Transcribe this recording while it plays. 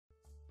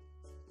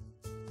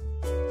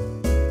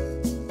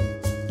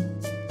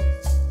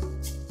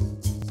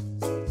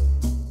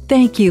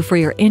Thank you for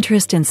your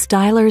interest in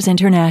Stylers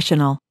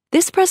International.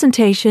 This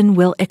presentation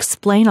will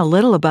explain a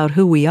little about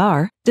who we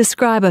are,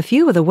 describe a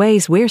few of the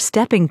ways we're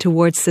stepping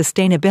towards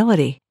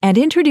sustainability, and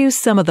introduce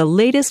some of the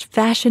latest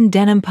fashion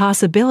denim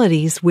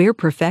possibilities we're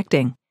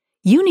perfecting.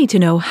 You need to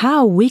know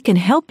how we can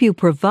help you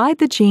provide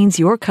the jeans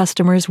your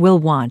customers will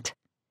want.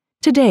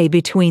 Today,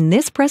 between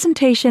this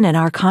presentation and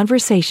our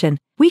conversation,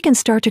 we can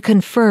start to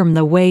confirm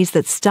the ways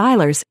that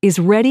Stylers is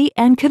ready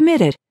and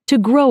committed to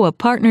grow a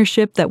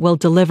partnership that will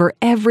deliver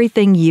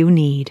everything you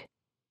need.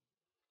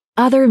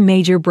 Other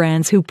major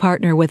brands who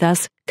partner with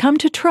us come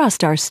to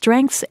trust our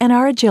strengths and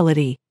our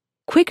agility.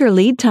 Quicker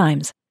lead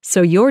times,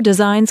 so your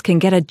designs can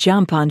get a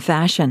jump on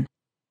fashion.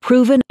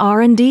 Proven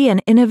R&D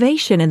and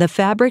innovation in the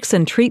fabrics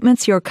and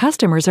treatments your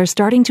customers are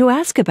starting to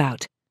ask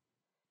about.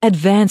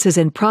 Advances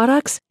in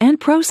products and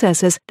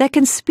processes that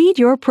can speed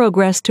your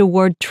progress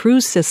toward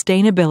true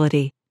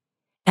sustainability.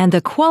 And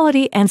the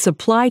quality and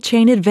supply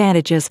chain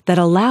advantages that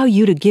allow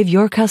you to give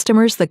your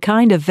customers the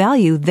kind of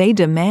value they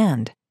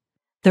demand.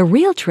 The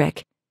real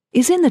trick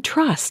is in the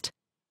trust.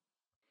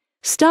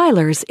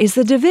 Stylers is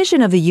the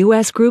division of the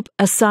U.S. Group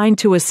assigned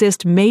to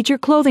assist major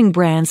clothing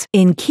brands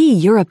in key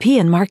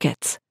European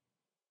markets.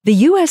 The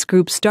U.S.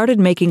 Group started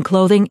making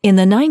clothing in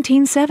the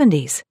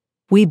 1970s.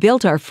 We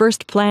built our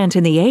first plant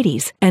in the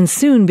 80s and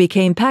soon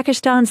became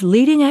Pakistan's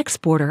leading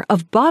exporter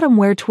of bottom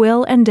wear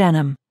twill and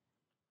denim.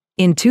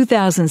 In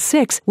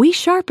 2006, we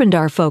sharpened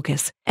our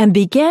focus and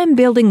began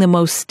building the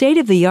most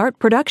state-of-the-art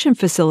production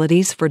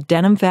facilities for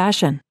denim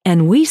fashion,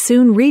 and we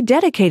soon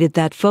rededicated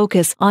that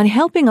focus on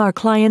helping our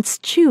clients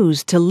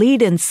choose to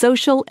lead in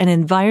social and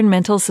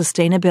environmental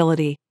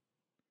sustainability.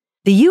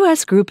 The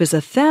U.S. Group is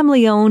a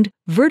family-owned,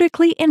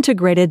 vertically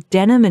integrated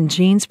denim and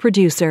jeans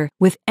producer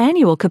with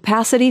annual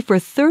capacity for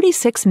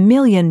 36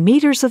 million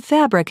meters of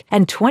fabric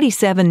and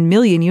 27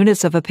 million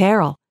units of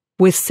apparel,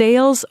 with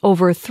sales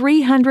over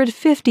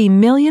 $350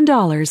 million,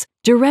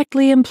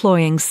 directly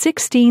employing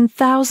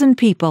 16,000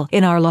 people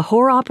in our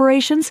Lahore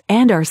operations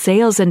and our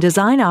sales and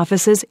design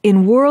offices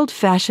in world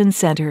fashion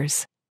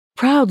centers.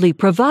 Proudly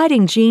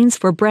providing jeans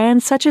for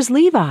brands such as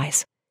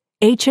Levi's,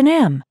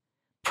 H&M,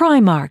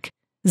 Primark,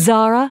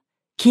 Zara,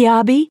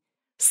 Kiabi,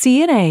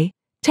 C&A,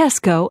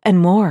 Tesco, and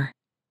more.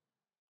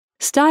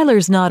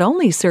 Stylers not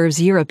only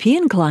serves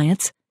European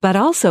clients, but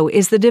also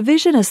is the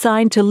division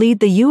assigned to lead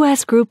the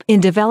U.S. Group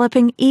in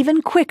developing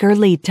even quicker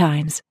lead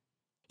times.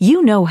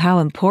 You know how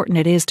important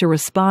it is to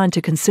respond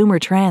to consumer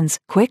trends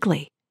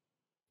quickly.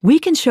 We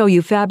can show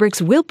you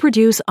fabrics we'll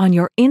produce on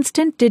your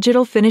instant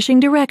digital finishing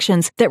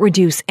directions that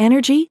reduce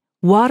energy,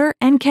 water,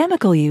 and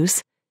chemical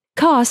use,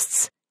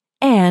 costs,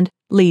 and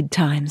lead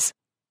times.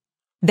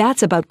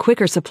 That's about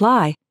quicker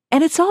supply,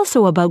 and it's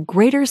also about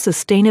greater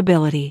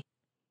sustainability.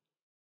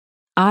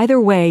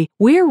 Either way,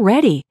 we're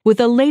ready with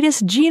the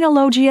latest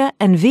Genealogia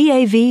and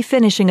VAV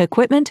finishing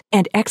equipment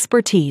and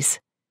expertise.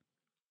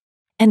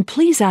 And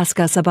please ask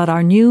us about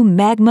our new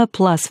Magma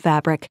Plus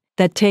fabric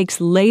that takes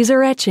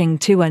laser etching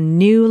to a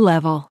new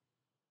level.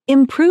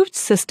 Improved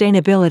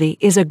sustainability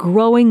is a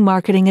growing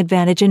marketing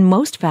advantage in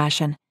most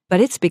fashion, but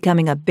it's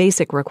becoming a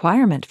basic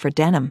requirement for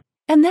denim,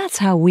 and that's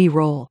how we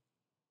roll.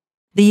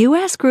 The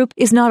U.S. Group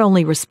is not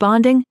only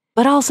responding,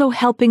 but also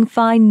helping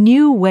find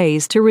new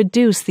ways to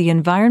reduce the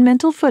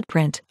environmental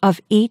footprint of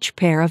each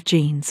pair of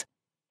jeans.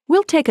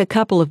 We'll take a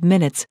couple of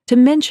minutes to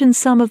mention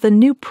some of the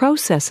new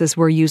processes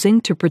we're using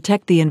to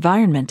protect the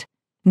environment,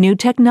 new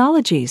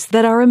technologies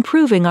that are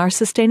improving our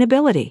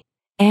sustainability,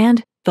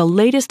 and the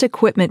latest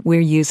equipment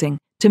we're using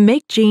to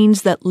make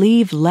jeans that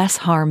leave less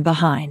harm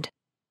behind.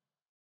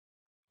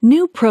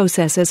 New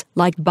processes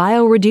like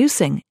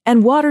bioreducing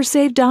and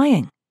water-safe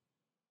dyeing.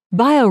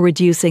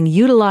 Bioreducing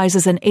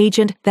utilizes an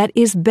agent that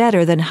is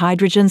better than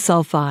hydrogen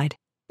sulfide.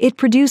 It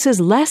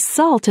produces less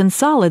salt and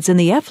solids in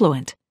the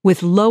effluent,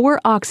 with lower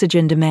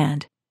oxygen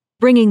demand,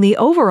 bringing the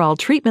overall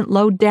treatment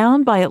load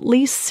down by at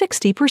least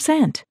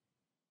 60%.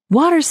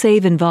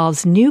 WaterSave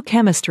involves new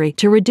chemistry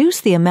to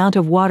reduce the amount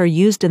of water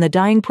used in the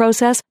dyeing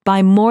process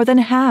by more than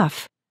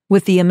half,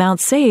 with the amount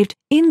saved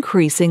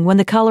increasing when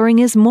the coloring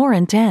is more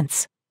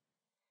intense.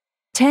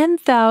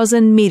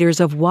 10,000 meters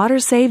of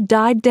water-safe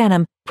dyed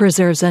denim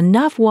preserves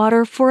enough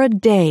water for a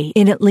day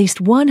in at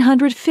least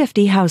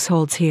 150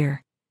 households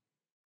here.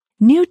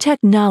 New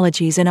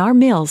technologies in our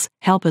mills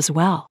help as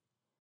well.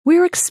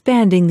 We're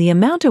expanding the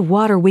amount of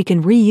water we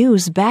can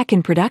reuse back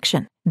in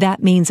production.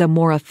 That means a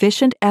more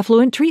efficient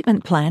effluent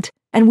treatment plant,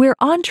 and we're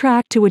on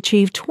track to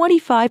achieve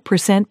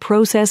 25%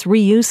 process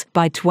reuse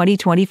by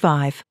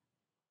 2025.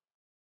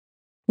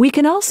 We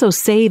can also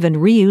save and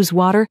reuse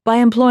water by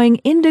employing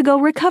indigo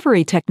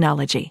recovery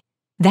technology.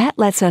 That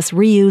lets us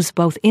reuse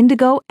both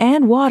indigo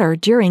and water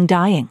during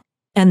dyeing.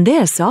 And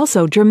this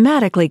also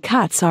dramatically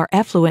cuts our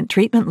effluent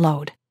treatment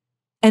load.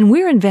 And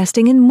we're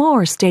investing in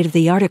more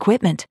state-of-the-art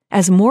equipment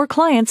as more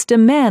clients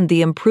demand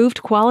the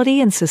improved quality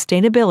and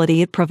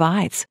sustainability it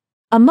provides.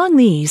 Among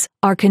these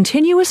are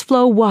continuous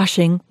flow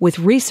washing with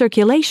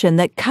recirculation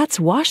that cuts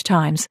wash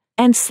times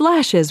and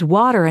slashes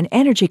water and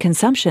energy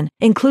consumption,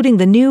 including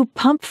the new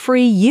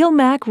pump-free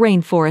Yieldmac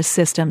rainforest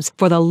systems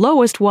for the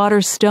lowest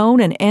water stone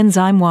and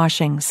enzyme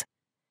washings.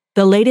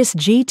 The latest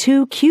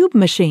G2 Cube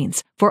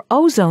machines for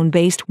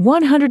ozone-based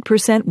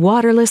 100%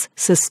 waterless,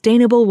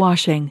 sustainable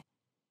washing.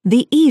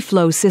 The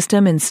eFlow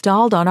system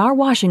installed on our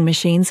washing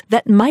machines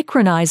that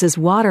micronizes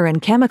water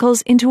and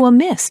chemicals into a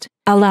mist,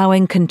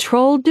 allowing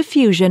controlled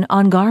diffusion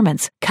on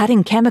garments,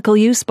 cutting chemical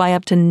use by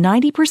up to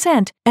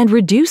 90% and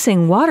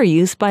reducing water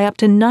use by up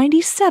to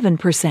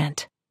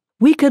 97%.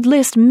 We could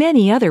list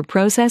many other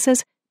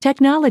processes,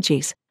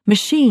 technologies,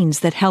 machines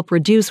that help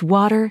reduce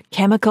water,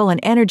 chemical, and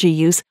energy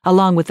use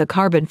along with the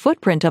carbon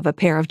footprint of a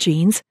pair of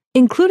jeans,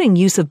 including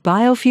use of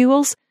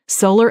biofuels,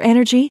 solar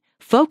energy,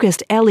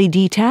 focused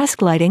LED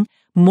task lighting,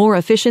 more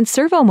efficient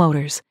servo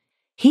motors,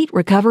 heat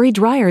recovery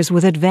dryers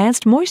with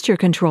advanced moisture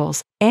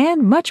controls,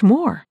 and much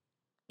more.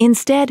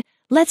 Instead,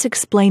 let's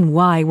explain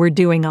why we're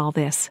doing all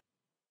this.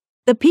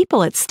 The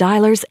people at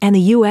Stylers and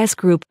the US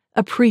Group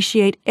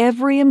appreciate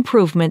every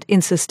improvement in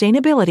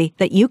sustainability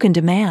that you can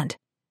demand.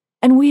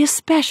 And we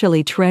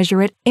especially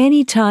treasure it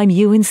any time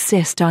you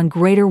insist on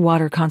greater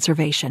water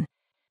conservation.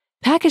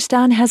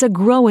 Pakistan has a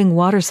growing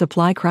water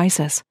supply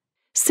crisis.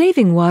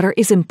 Saving water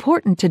is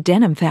important to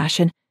denim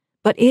fashion,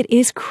 but it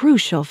is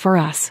crucial for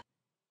us.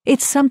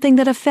 It's something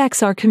that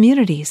affects our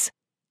communities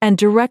and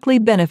directly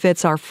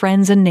benefits our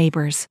friends and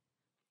neighbors.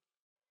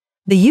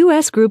 The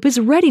US Group is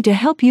ready to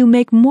help you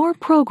make more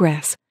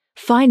progress,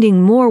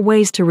 finding more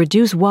ways to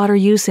reduce water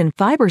use in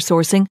fiber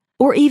sourcing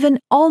or even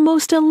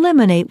almost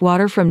eliminate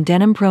water from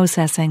denim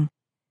processing.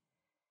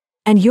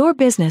 And your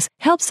business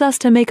helps us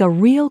to make a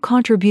real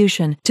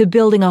contribution to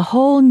building a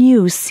whole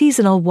new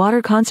seasonal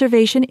water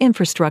conservation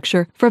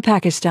infrastructure for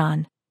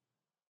Pakistan.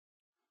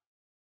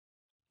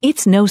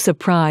 It's no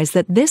surprise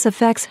that this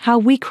affects how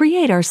we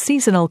create our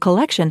seasonal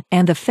collection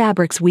and the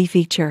fabrics we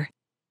feature.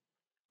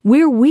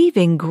 We're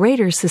weaving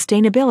greater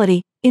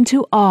sustainability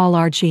into all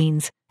our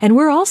jeans, and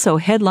we're also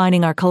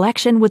headlining our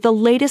collection with the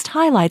latest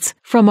highlights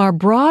from our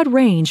broad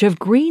range of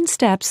Green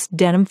Steps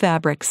denim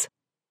fabrics.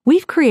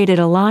 We've created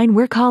a line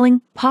we're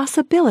calling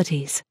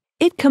Possibilities.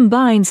 It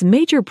combines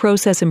major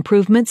process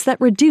improvements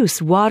that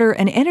reduce water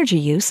and energy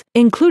use,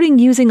 including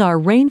using our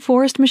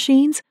rainforest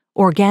machines,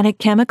 organic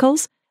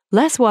chemicals,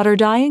 less water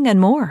dyeing, and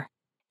more.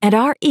 And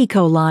our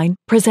Eco line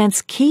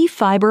presents key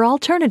fiber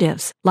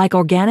alternatives like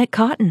organic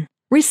cotton,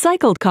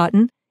 recycled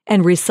cotton,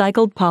 and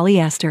recycled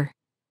polyester.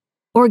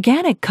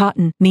 Organic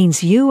cotton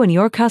means you and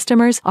your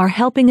customers are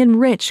helping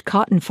enrich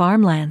cotton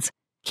farmlands,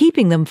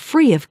 keeping them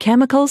free of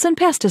chemicals and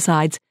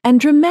pesticides, and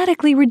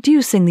dramatically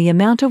reducing the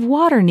amount of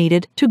water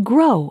needed to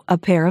grow a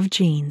pair of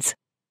jeans.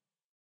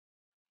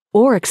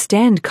 Or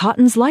extend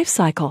cotton's life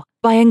cycle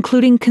by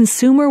including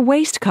consumer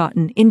waste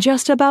cotton in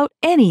just about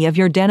any of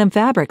your denim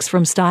fabrics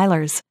from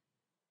Stylers.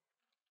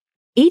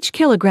 Each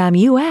kilogram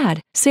you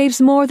add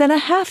saves more than a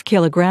half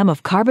kilogram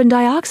of carbon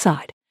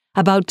dioxide,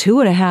 about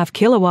 2.5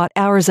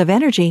 kilowatt-hours of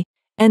energy,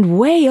 and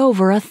way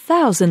over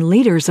 1,000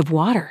 liters of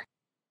water.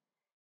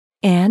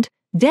 And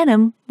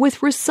denim with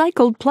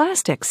recycled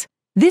plastics.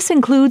 This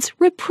includes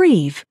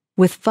Repreve,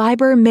 with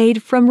fiber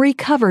made from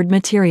recovered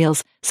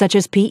materials such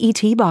as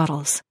PET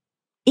bottles.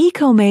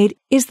 EcoMade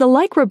is the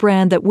Lycra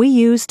brand that we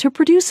use to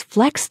produce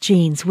flex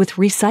jeans with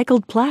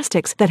recycled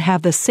plastics that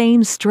have the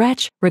same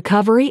stretch,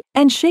 recovery,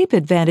 and shape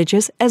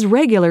advantages as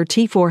regular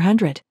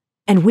T400.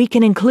 And we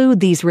can include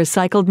these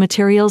recycled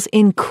materials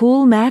in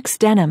Cool Max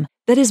denim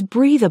that is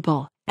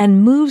breathable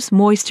and moves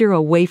moisture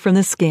away from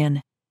the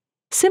skin.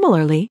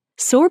 Similarly,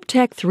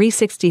 Sorbtech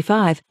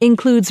 365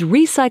 includes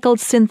recycled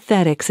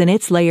synthetics in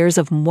its layers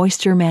of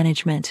moisture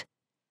management.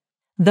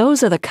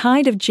 Those are the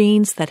kind of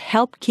jeans that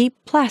help keep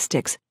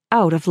plastics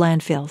out of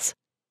landfills.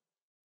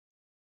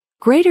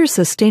 Greater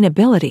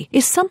sustainability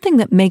is something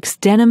that makes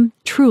denim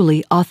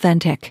truly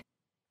authentic.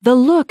 The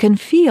look and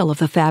feel of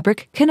the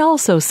fabric can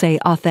also say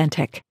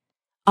authentic.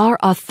 Our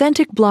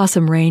Authentic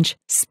Blossom range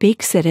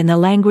speaks it in the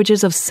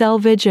languages of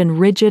selvage and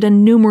rigid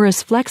and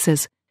numerous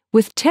flexes,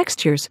 with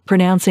textures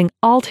pronouncing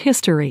alt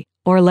history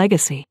or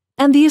legacy.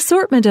 And the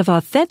assortment of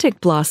Authentic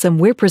Blossom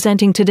we're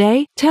presenting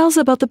today tells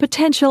about the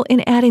potential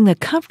in adding the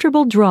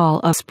comfortable drawl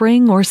of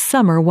spring or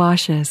summer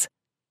washes.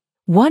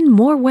 One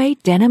more way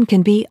denim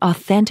can be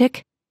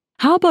authentic?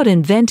 How about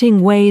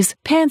inventing ways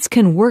pants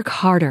can work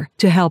harder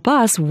to help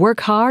us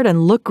work hard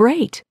and look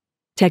great?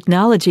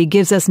 Technology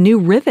gives us new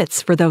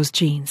rivets for those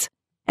jeans,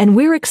 and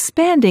we're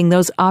expanding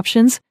those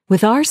options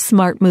with our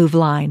Smart Move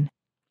line.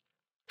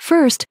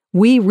 First,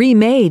 we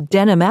remade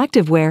denim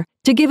activewear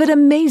to give it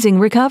amazing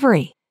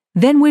recovery.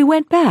 Then we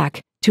went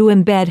back to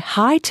embed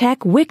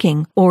high-tech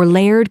wicking or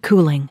layered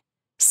cooling.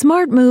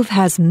 Smart Move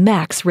has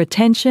max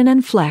retention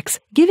and flex,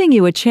 giving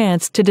you a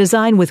chance to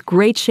design with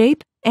great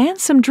shape and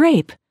some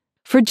drape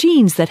for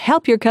jeans that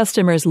help your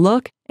customers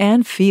look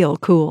and feel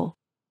cool.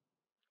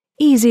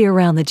 Easy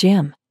around the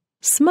gym,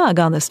 smug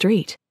on the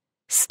street,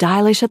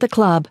 stylish at the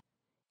club,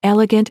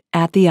 elegant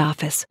at the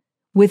office,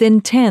 with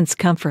intense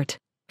comfort.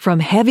 From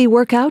heavy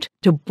workout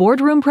to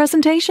boardroom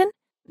presentation,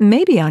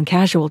 maybe on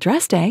casual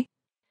dress day.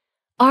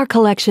 Our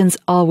collections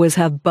always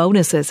have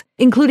bonuses,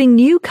 including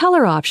new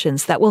color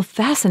options that will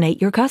fascinate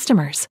your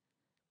customers.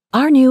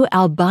 Our new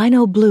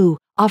albino blue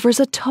offers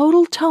a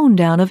total tone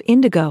down of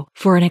indigo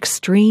for an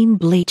extreme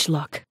bleach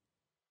look.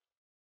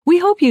 We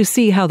hope you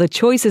see how the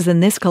choices in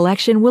this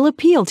collection will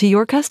appeal to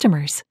your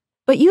customers.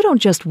 But you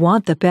don't just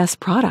want the best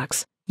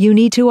products. You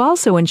need to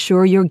also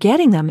ensure you're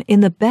getting them in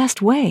the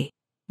best way.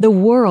 The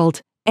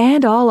world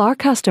and all our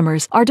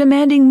customers are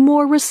demanding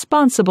more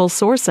responsible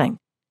sourcing.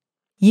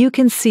 You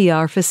can see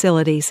our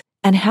facilities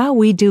and how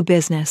we do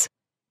business.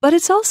 But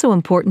it's also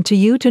important to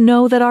you to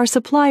know that our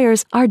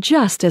suppliers are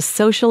just as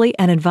socially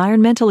and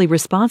environmentally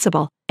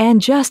responsible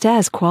and just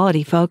as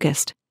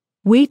quality-focused.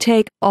 We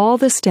take all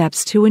the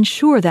steps to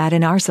ensure that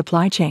in our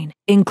supply chain,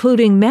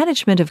 including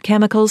management of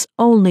chemicals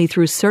only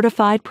through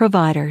certified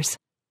providers.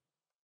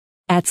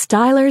 At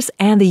Stylers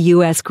and the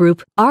U.S.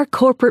 Group, our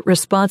corporate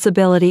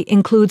responsibility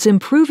includes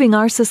improving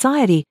our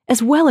society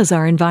as well as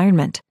our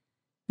environment.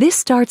 This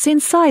starts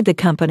inside the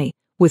company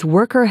with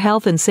worker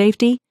health and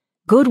safety,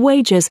 good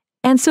wages,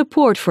 and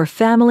support for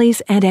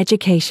families and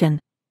education.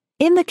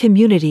 In the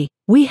community,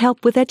 we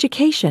help with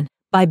education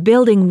by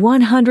building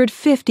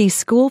 150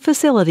 school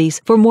facilities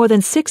for more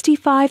than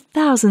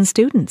 65,000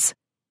 students.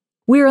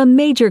 We're a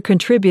major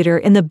contributor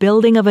in the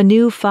building of a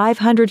new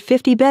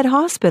 550-bed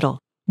hospital,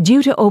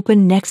 due to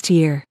open next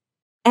year.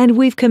 And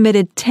we've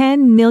committed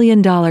 $10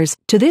 million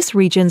to this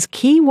region's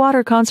key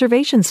water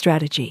conservation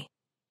strategy.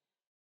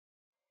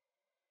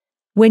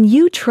 When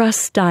you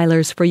trust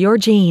Stylers for your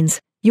jeans,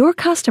 your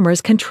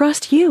customers can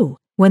trust you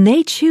when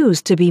they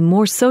choose to be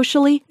more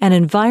socially and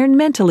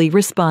environmentally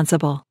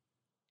responsible.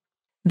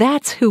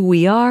 That's who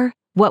we are,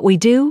 what we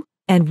do,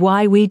 and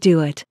why we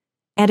do it,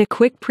 and a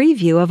quick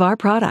preview of our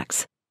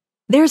products.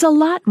 There's a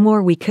lot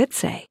more we could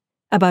say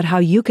about how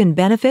you can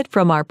benefit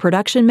from our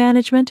production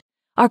management,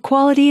 our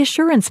quality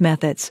assurance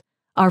methods,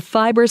 our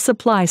fiber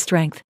supply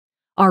strength,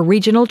 our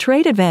regional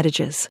trade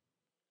advantages,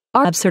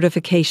 our lab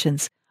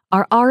certifications,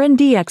 our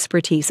R&D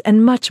expertise,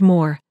 and much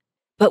more.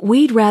 But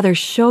we'd rather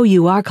show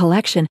you our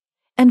collection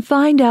and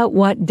find out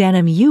what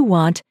denim you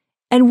want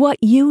and what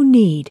you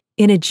need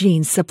in a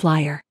jeans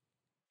supplier.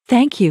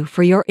 Thank you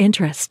for your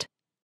interest.